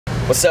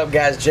What's up,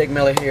 guys? Jake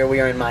Miller here.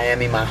 We are in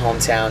Miami, my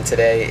hometown.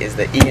 Today is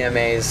the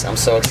EMAs. I'm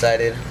so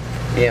excited.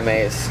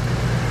 EMAs.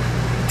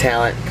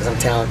 Talent, because I'm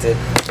talented.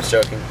 Just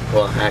joking.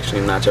 Well,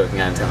 actually, I'm not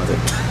joking. I'm talented.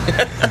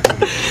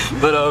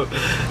 But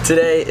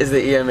today is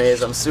the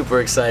EMAs. I'm super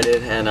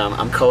excited, and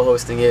I'm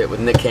co-hosting it with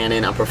Nick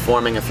Cannon. I'm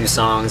performing a few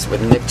songs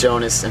with Nick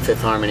Jonas and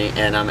Fifth Harmony,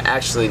 and I'm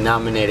actually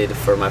nominated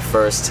for my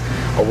first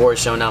award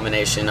show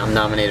nomination. I'm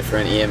nominated for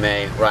an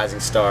EMA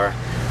Rising Star.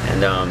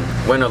 And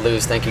win or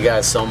lose, thank you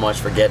guys so much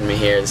for getting me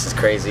here. This is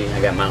crazy. I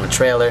got my own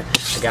trailer.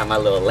 I got my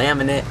little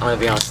laminate. I'm going to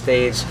be on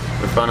stage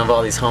in front of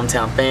all these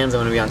hometown fans.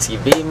 I'm going to be on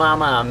TV.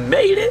 Mama, I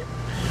made it.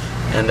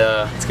 And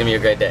it's going to be a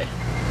great day.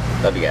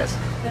 Love you guys.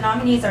 The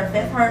nominees are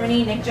Fifth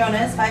Harmony, Nick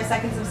Jonas, 5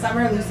 Seconds of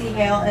Summer, Lucy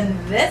Hale, and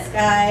this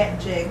guy,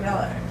 Jake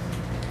Miller.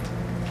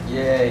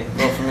 Yay,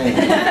 vote for me.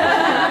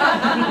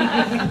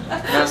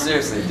 No,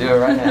 seriously, do it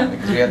right now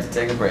because we have to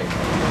take a break.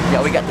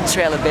 Yeah, we got the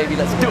trailer, baby.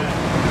 Let's do it.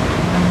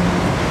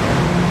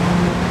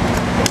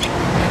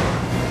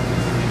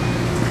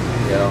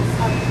 Yo,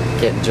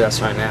 getting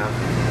dressed right now.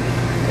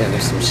 Gonna do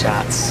some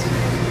shots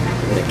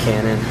with Nick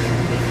Cannon.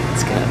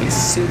 It's gonna be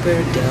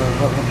super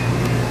dope.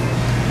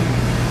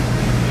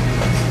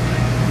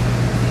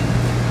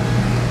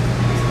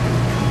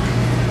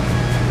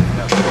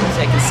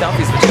 Taking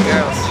selfies with your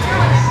girls.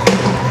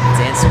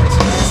 Dancing with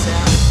your ass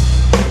out.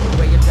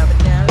 Way you're jumping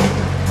down.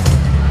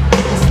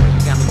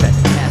 You got me about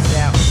to pass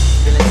out.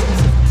 Feeling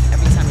tipsy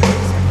every time you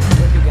raise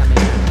it. You got me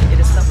now. It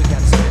is stuff we gotta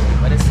spend,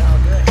 but it's all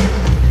good.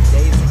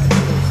 Days and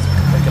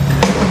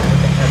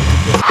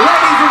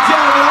ladies and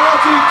gentlemen, I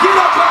want you to get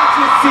up out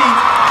your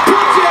seats,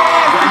 put your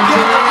hands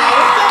together, and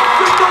make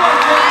some noise for my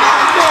man,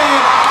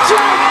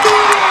 Esteves!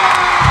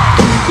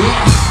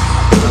 Yeah,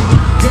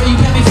 girl, you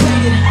got me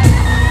faded,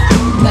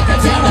 like I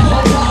downed the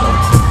whole bottle.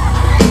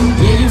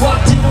 Yeah, you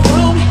walked in the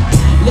room,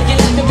 looking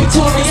like a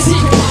Victoria's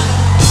Secret model.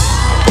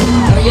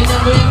 Throw your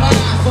number in my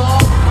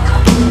iPhone,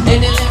 and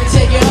then let me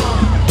take you home.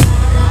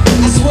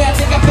 I swear I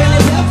think I fell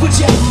in love with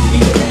you,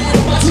 either that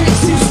or my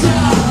drinks too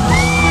strong.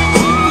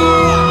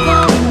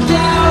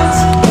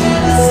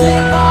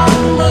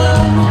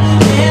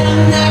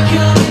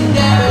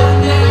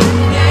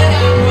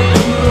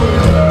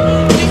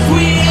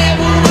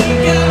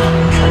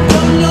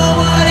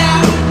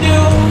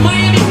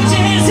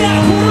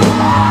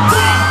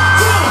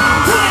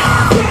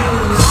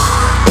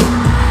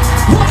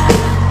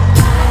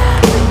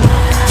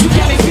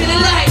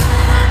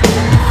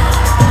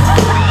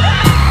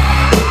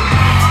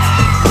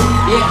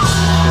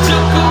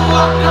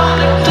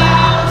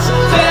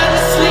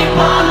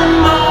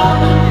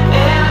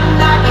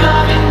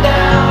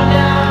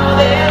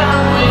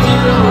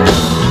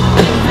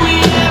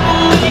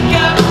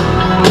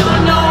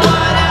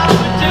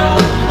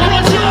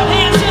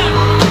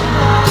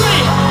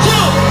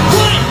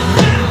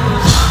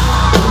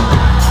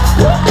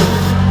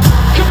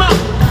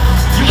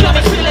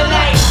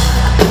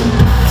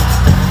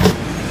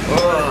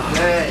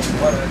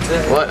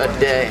 what a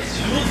day.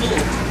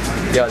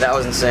 Yo, that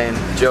was insane.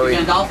 Joey,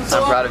 I'm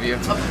proud of you.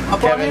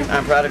 Kevin,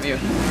 I'm proud of you.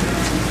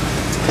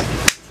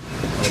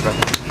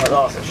 That was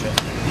awesome shit.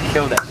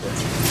 Killed that shit.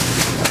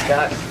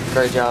 Scott,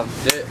 great job.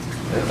 Did it.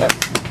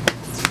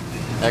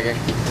 Edgar,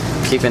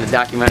 keeping it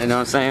documented, you know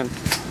what I'm saying?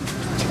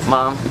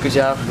 Mom, good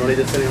job. Don't need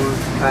this anymore?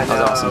 That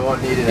was awesome. I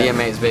won't need it.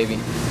 EMAs, baby.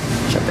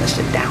 Shut that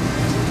shit down.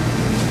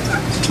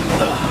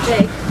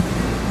 Jake,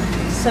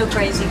 so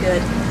crazy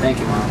good. Thank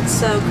you, Mom.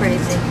 So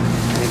crazy.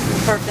 Thank you.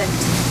 Perfect.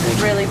 Thank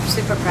you. Really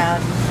super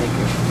proud. Thank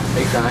you.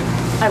 Are you crying?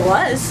 I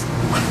was.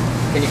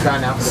 Can you cry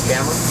now for the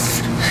camera?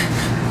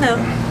 No.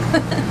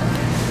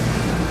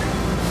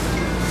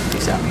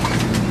 Peace out.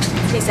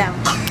 Peace out.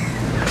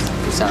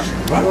 Peace out.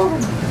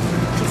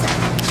 Peace out.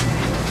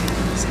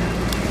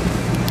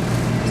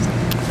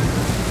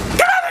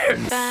 Get out of here!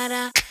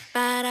 Ba-da,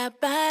 ba-da,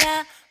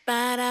 ba-da,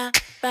 ba-da,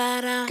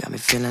 ba-da. Got me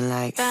feeling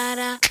like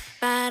Ba-da,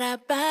 ba-da,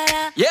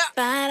 ba-da. Yeah.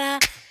 Ba-da,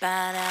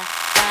 ba-da,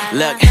 ba-da.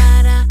 Look,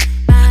 Ba-da,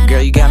 ba-da,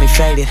 girl, you got me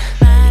faded,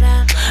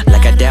 ba-da,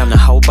 like I downed the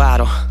whole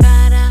bottle.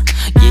 ba-da,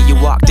 Yeah, you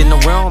walked in the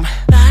room,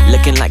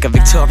 looking like a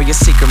Victoria's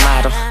Secret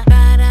model.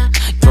 ba-da,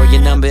 Throw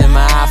your number in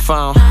my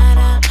iPhone,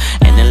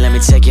 and then let me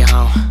take you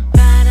home.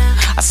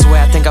 I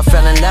swear I think I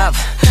fell in love,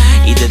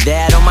 either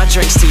that or my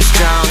drink's too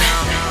strong.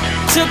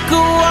 Took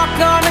a walk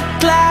on the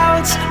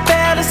clouds,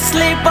 fell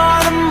asleep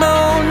on the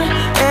moon,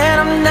 and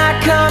I'm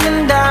not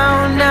coming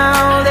down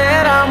now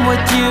that I'm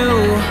with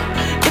you.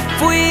 If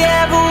we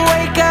ever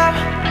wake up,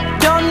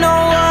 don't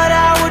know what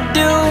I would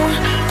do.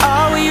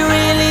 Are we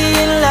really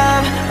in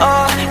love,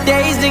 or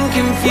dazed and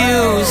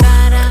confused?